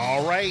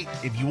right.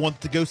 If you want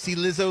to go see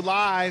Lizzo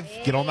live,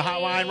 get on the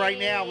hotline right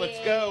now.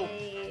 Let's go.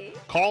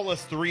 Call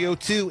us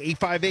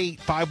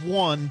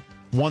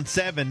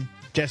 302-858-5117.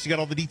 Jess, you got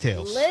all the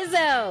details.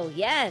 Lizzo,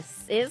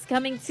 yes, is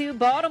coming to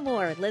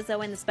Baltimore.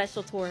 Lizzo and the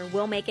special tour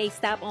will make a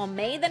stop on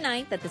May the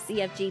 9th at the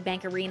CFG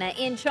Bank Arena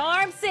in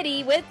Charm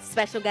City with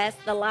special guest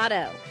The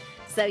Lotto.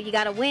 So you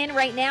got to win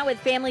right now with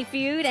Family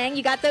Feud, and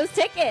you got those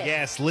tickets.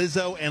 Yes,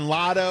 Lizzo and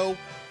Lotto.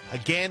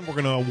 Again, we're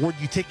going to award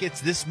you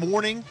tickets this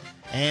morning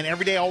and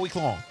every day all week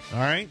long. All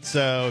right?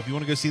 So if you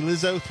want to go see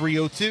Lizzo,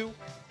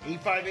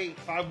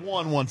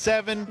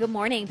 302-858-5117. Good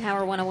morning,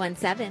 Power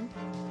 1017.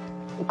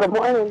 Good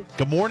morning.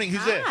 Good morning.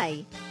 Who's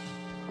Hi.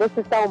 This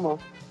is Thelma.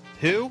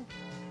 Who?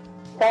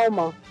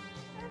 Thelma.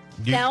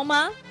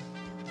 Thelma?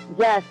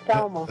 Yes,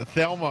 Thelma.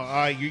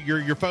 Thelma,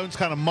 your phone's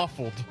kind of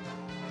muffled.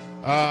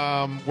 Where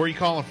are you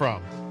calling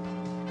from?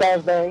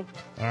 Salisbury.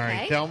 All right,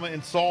 Okay. Thelma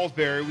and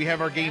Salisbury. We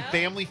have our game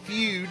Family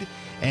Feud,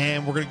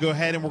 and we're going to go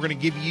ahead and we're going to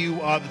give you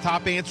the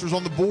top answers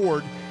on the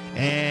board,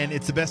 and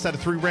it's the best out of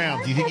 3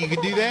 rounds. Do you think you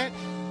can do that?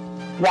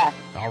 Yes.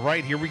 All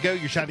right, here we go.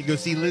 You're trying to go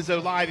see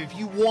Lizzo live. If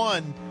you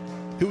won,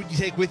 who would you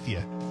take with you?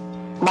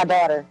 My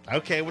daughter.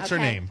 Okay, what's her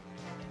Okay. name?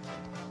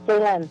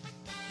 Jalen.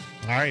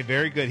 All right,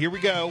 very good. Here we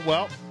go.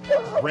 Well,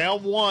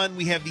 round 1,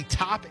 we have the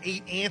top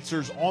 8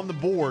 answers on the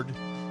board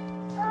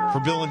for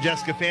Bill and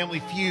Jessica Family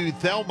Feud.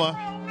 Thelma,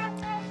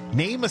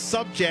 name a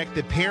subject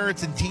that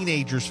parents and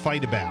teenagers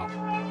fight about.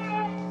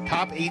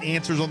 Top 8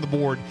 answers on the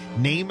board.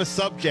 Name a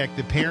subject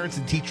that parents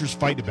and teachers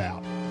fight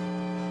about.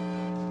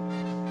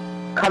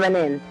 Coming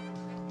in.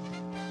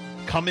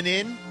 Coming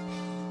in?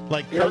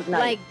 Like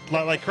Midnight.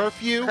 like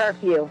curfew?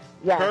 Curfew.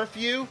 Yes.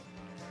 Curfew?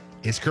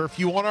 Is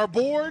curfew on our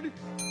board?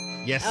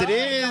 Yes, it Oh,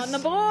 is. it's on the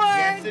board.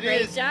 Yes, it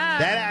Great is. job.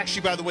 That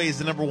actually, by the way, is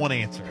the number 1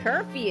 answer.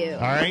 Curfew.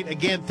 All right.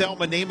 Again,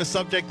 Thelma, name a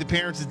subject that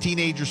parents and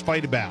teenagers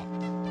fight about.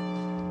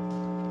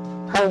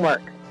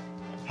 Homework.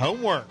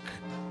 Homework.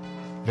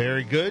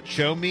 Very good.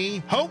 Show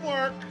me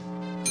homework.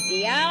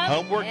 Yep.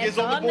 Homework it's is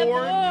on the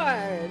board.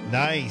 board.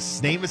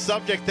 Nice. Name a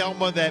subject,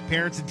 Thelma, that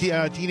parents and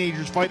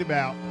teenagers fight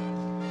about.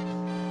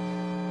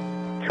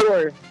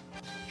 Chores.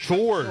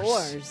 Chores.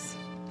 Chores.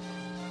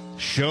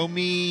 Show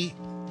me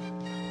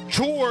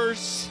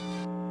chores.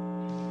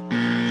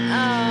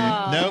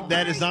 Oh. Nope,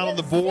 that is not on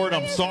the board.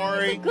 I'm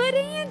sorry. Good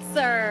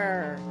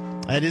answer.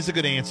 That is a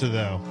good answer,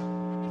 though.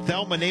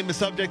 Thelma, name a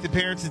subject that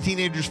parents and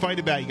teenagers fight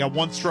about. You got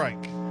 1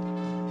 strike.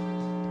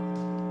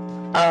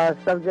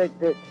 Subject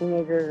that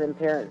teenagers and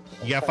parents.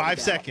 You got 5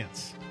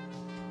 seconds.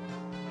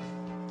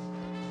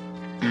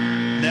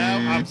 No,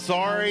 I'm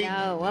sorry.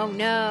 Oh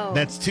no.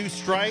 That's 2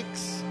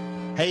 strikes.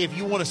 Hey, if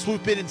you want to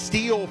swoop in and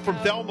steal from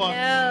Thelma,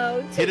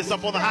 No. hit us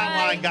up on the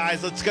hotline,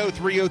 guys. Let's go.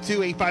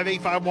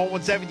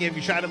 302-858-5117. You have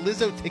your shot at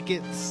Lizzo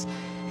tickets.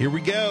 Here we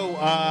go.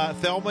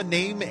 Thelma,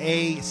 name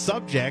a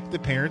subject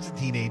that parents and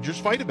teenagers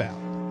fight about.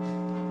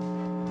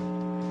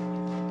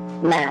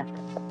 Math.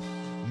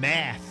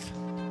 Math.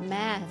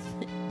 Math.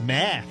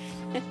 Math.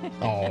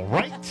 All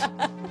right.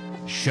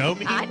 Show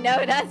me. I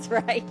know that's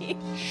right.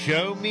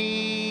 Show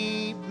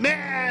me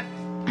math.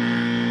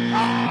 Oh,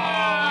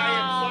 I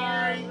am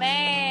sorry.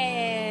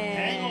 Man.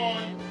 Hang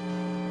on.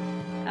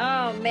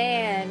 Oh,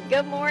 man.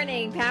 Good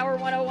morning, Power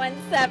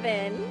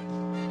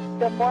 1017.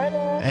 Good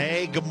morning.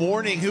 Hey, good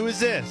morning. Who is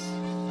this?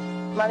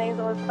 My name's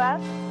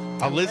Elizabeth.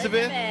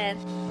 Elizabeth?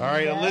 All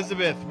right, Yeah.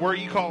 Elizabeth, where are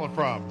you calling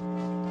from?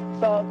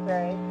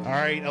 Salisbury. All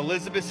right,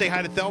 Elizabeth, say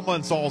hi to Thelma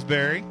in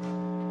Salisbury.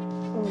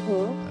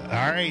 Mm-hmm.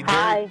 All right.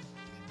 Hi.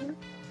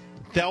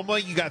 Thelma,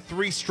 you got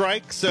 3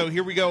 strikes, so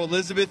here we go.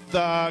 Elizabeth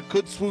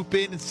could swoop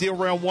in and steal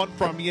round 1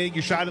 from you.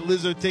 Your shot at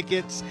Lizzo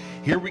tickets.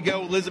 Here we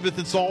go, Elizabeth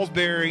in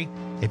Salisbury.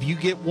 If you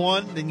get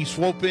 1, then you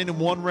swoop in and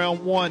 1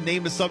 round 1.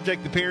 Name a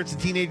subject the parents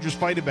and teenagers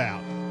fight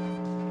about.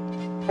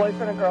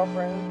 Boyfriend and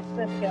girlfriend.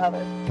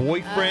 Together.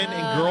 Boyfriend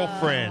and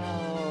girlfriend.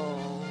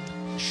 Oh.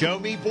 Show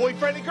me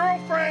boyfriend and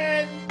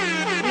girlfriend.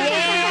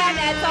 Yeah,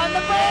 that's on the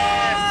board.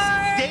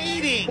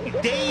 Yes,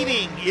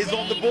 dating is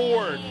on the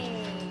board.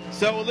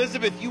 So,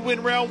 Elizabeth, you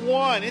win round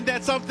 1. Isn't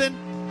that something?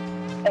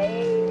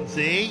 Hey.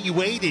 See, you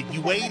waited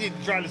to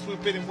try to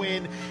swoop in and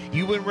win.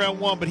 You win round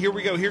 1, but here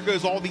we go. Here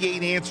goes all the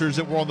 8 answers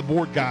that were on the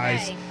board,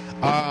 guys. Okay.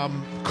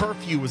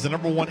 Curfew was the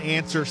number 1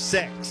 answer.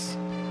 Sex,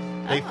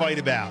 they fight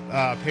about.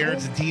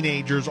 Parents and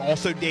teenagers,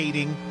 also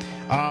dating.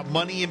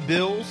 Money and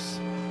bills,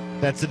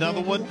 that's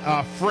another one.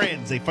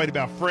 Friends, they fight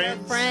about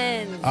friends.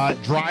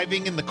 Friends.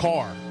 Driving in the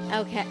car.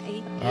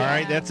 Okay. All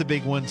right, that's a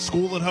big one.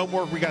 School and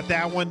homework, we got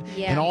that one.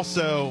 Yeah. And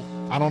also,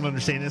 I don't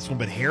understand this one,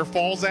 but hair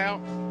falls out.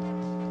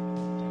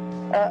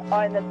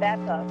 In the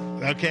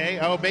bathtub. Okay.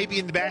 Oh, maybe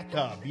in the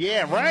bathtub.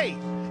 Yeah, right.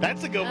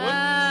 That's a good one.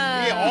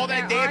 Yeah, all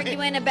that they're damn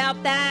arguing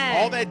about that.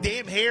 all that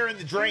damn hair in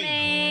the drain.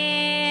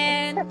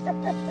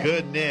 Man.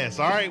 Goodness.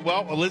 All right.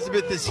 Well,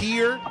 Elizabeth is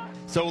here.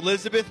 So,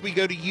 Elizabeth, we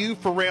go to you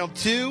for round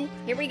 2.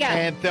 Here we go.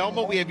 And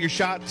Thelma, we have your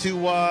shot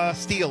to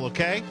steal,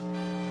 okay?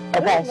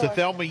 Okay. So,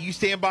 Thelma, you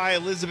stand by.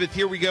 Elizabeth,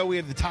 here we go. We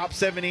have the top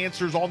 7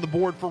 answers on the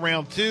board for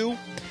round 2.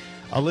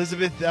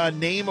 Elizabeth,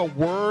 name a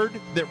word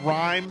that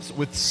rhymes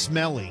with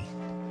smelly.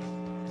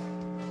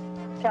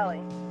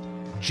 Kelly.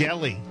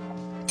 Jelly.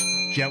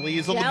 Jelly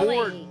is on the Jelly.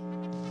 board.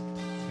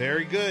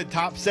 Very good.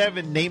 Top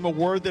 7. Name a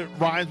word that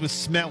rhymes with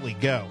smelly.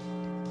 Go.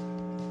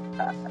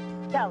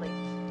 Belly.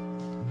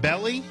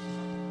 Belly.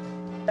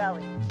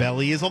 Belly.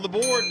 Belly is on the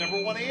board.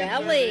 Number 1 answer.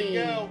 Belly. There you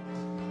go.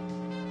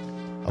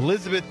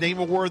 Elizabeth, name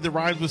a word that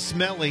rhymes with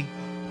smelly.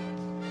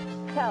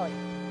 Kelly.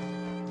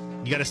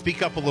 You got to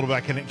speak up a little bit.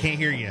 I can't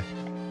hear you.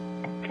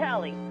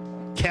 Kelly.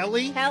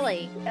 Kelly?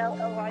 Kelly.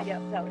 L-O-Y,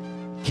 yep, Kelly.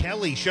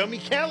 Kelly. Show me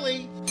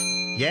Kelly.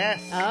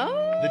 Yes.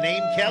 Oh. The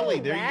name Kelly.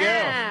 There you go.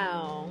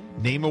 Wow.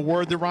 Name a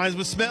word that rhymes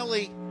with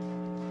smelly.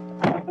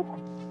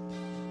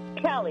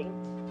 Kelly.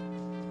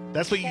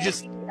 That's what you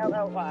just...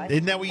 L-O-Y.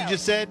 Isn't that what you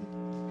just said?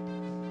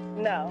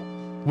 No.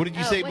 What did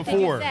you Oh, say what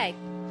before? Did you say?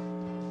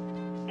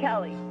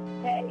 Kelly.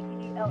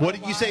 K-E-L-L-Y. What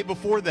did you say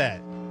before that?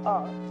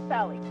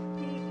 Sally.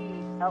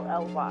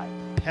 T-E-L-L-Y.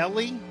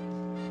 Pelly?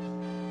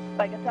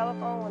 Like a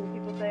telephone when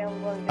people say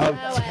I'm going to Oh,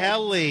 get Oh,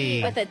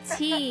 Telly. With a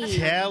T.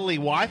 Telly.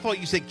 Well, I thought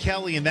you said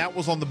Kelly, and that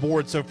was on the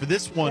board. So for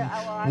this one,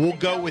 Yeah, well, I we'll said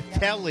go Kelly, with yeah.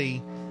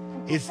 Telly.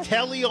 Is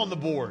Telly on the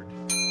board?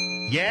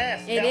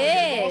 Yes. It Telly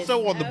is.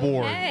 also on the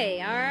board.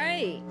 Okay, all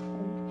right.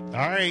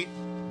 All right.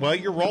 Well,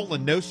 you're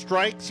rolling. No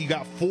strikes. You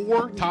got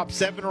 4. Top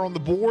 7 are on the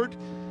board.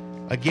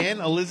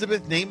 Again,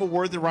 Elizabeth, name a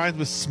word that rhymes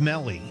with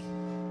smelly.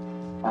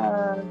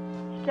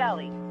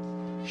 Shelly.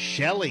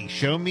 Shelly.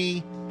 Show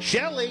me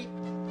Shelly.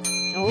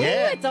 Oh,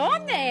 Yeah. it's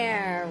on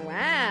there.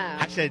 Wow.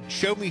 I said,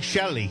 show me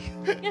Shelly.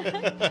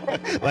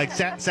 Like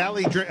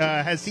Sally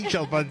has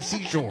seashells by the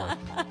seashore.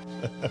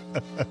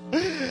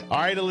 All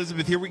right,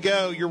 Elizabeth, here we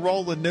go. You're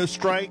rolling. No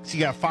strikes.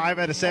 You got 5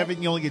 out of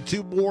 7. You only get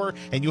 2 more,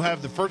 and you'll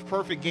have the first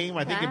perfect game,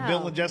 I think, in Wow.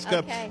 Bill and Jessica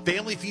Okay.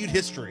 Family Feud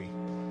history.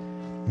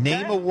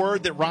 Name a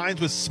word that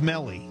rhymes with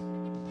smelly.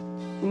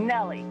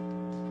 Nelly.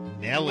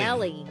 Nelly.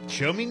 Nelly.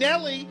 Show me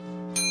Nelly.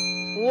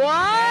 What?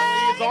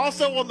 Nelly is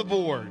also on the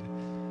board.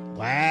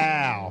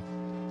 Wow.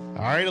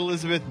 All right,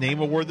 Elizabeth,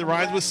 name a word that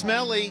rhymes with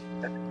smelly.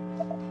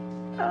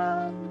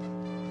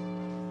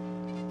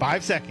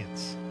 5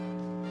 seconds.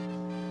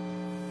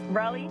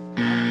 Relly.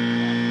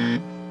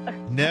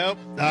 Nope.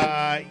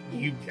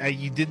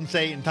 You didn't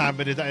say it in time,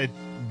 but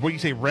what do you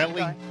say, Relly?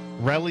 Sorry.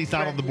 Relly's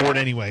not on the board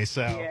anyway,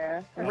 so.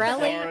 Yeah. I'm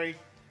Relly? sorry.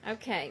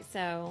 Okay,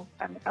 so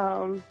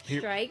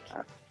Here- strike.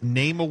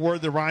 Name a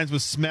word that rhymes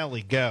with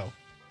smelly. Go.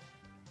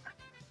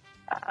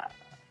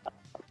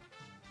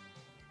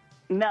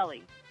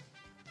 Melly.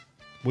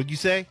 What'd you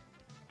say?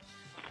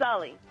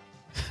 Sully.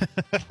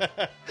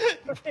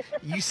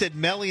 You said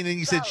Melly and then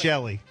you said Sully.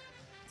 Shelly.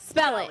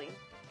 Spell it.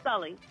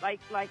 Sully. Sully.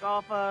 Like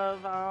off of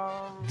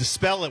Just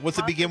spell it. What's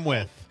it begin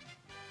with?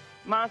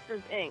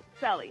 Monsters Inc.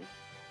 Sully.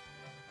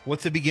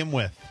 What's it begin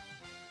with?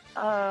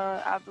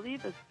 I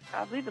believe it's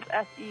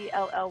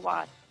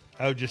S-E-L-L-Y.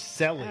 Oh, just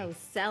Selly. Oh,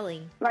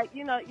 Sally. Like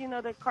you know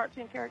the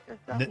cartoon character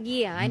stuff.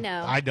 Yeah, I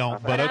know. I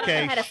don't, but I don't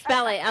okay. know how to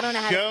spell it. I don't know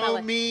how to spell Show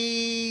it.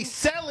 me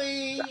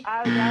Selly.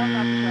 I was about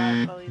to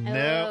try Sully.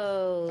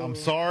 No, Oh. I'm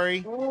sorry.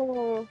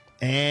 Ooh.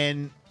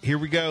 And here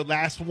we go.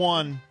 Last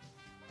one.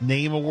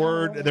 Name a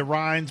word that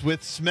rhymes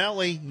with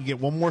smelly. You get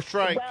one more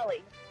strike.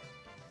 Welly.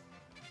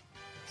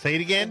 Say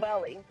it again.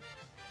 Welly.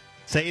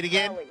 Say it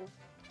again. Welly.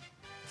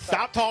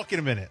 Stop talking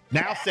a minute.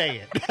 Now say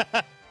it.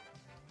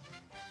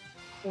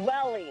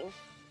 Welly.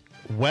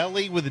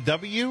 Welly with a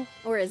W?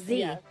 Or a Z.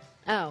 Yes.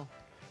 Oh.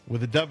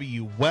 With a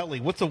W. Welly.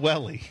 What's a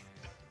welly?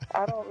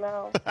 I don't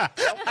know. I'm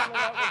coming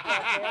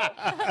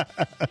up with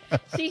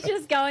that She's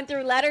just going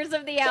through letters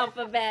of the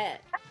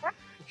alphabet.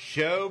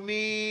 Show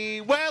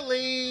me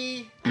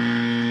welly.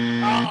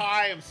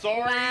 I am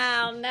sorry.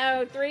 Wow,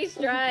 no, 3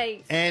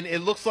 strikes. And it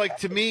looks like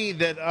to me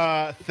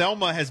that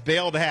Thelma has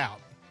bailed out.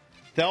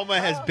 Thelma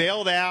has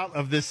bailed out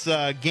of this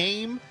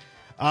game.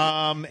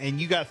 And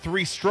you got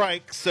 3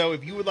 strikes. So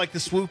if you would like to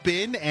swoop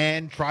in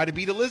and try to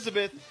beat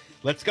Elizabeth,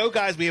 let's go,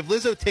 guys. We have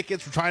Lizzo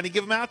tickets. We're trying to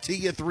give them out to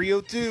you.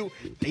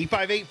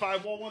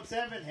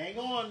 302-858-5117. Hang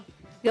on.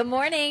 Good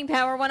morning,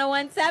 Power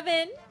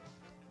 1017.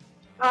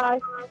 Hi.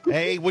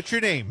 Hey, what's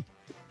your name?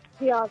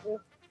 Tiasha.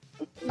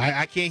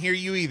 I can't hear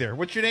you either.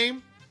 What's your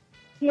name?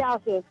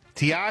 Tiasha.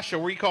 Tiasha,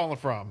 where are you calling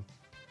from?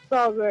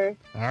 Salisbury.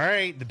 All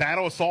right, the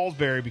Battle of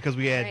Salisbury, because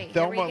we had All right, here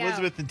Thelma, we go.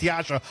 Elizabeth, and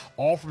Tiasha,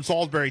 all from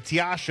Salisbury.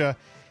 Tiasha,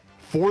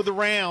 for the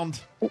round,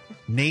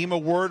 name a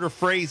word or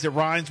phrase that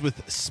rhymes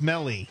with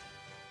smelly.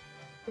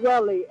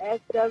 Swelly.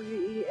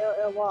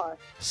 S-W-E-L-L-Y.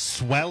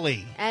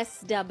 Swelly.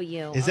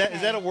 SW. Is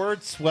that a word,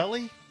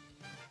 swelly?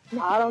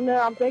 I don't know.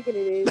 I'm thinking it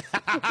is.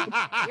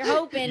 You're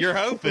hoping. You're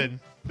hoping.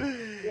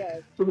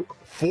 Yes.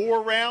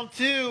 For round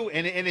 2,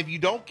 and if you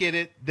don't get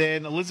it,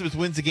 then Elizabeth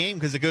wins the game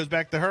because it goes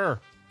back to her.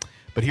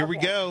 But here we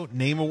go.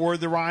 Name a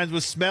word that rhymes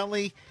with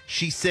smelly.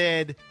 She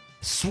said,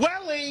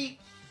 swelly.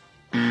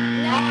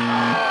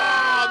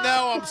 Oh,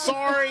 no, I'm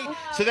sorry.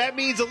 So that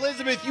means,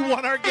 Elizabeth, you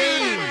won our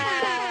game.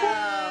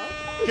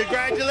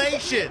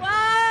 Congratulations. Won!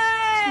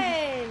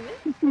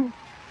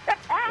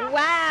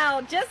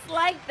 Wow, just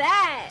like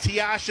that.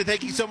 Tiasha,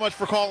 thank you so much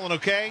for calling,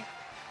 okay?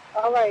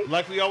 All right.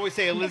 Like we always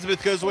say,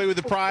 Elizabeth goes away with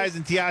the prize,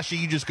 and Tiasha,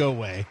 you just go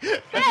away.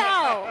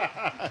 No.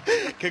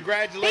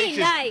 Congratulations.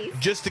 Be nice.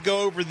 Just to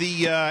go over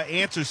the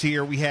answers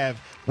here, we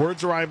have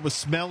words rhyme with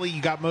smelly.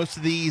 You got most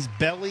of these.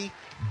 Belly,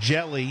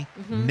 jelly,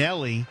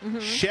 Nelly,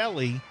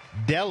 Shelly,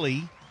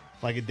 deli,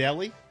 like a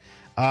deli,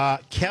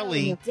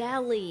 Kelly,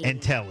 Deli.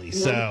 and Telly.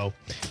 So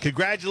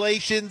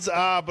congratulations.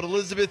 But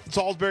Elizabeth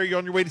Salisbury, you're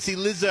on your way to see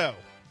Lizzo.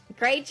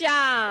 Great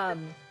job.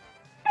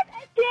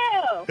 Thank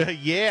you.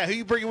 Yeah. Who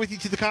you bringing with you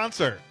to the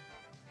concert?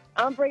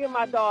 I'm bringing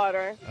my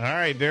daughter. All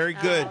right. Very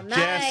good. Oh,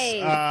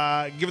 nice.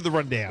 Jess, give it the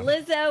rundown.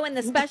 Lizzo and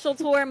the special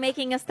tour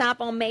making a stop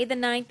on May the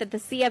 9th at the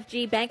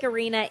CFG Bank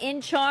Arena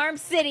in Charm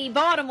City,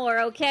 Baltimore,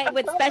 okay,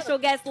 with special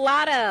guest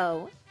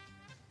Lotto.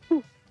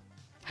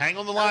 Hang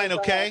on the line,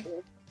 okay?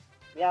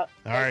 Yep.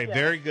 All right.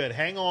 Very good.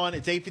 Hang on.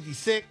 It's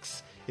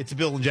 8:56. It's a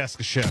Bill and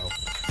Jessica show.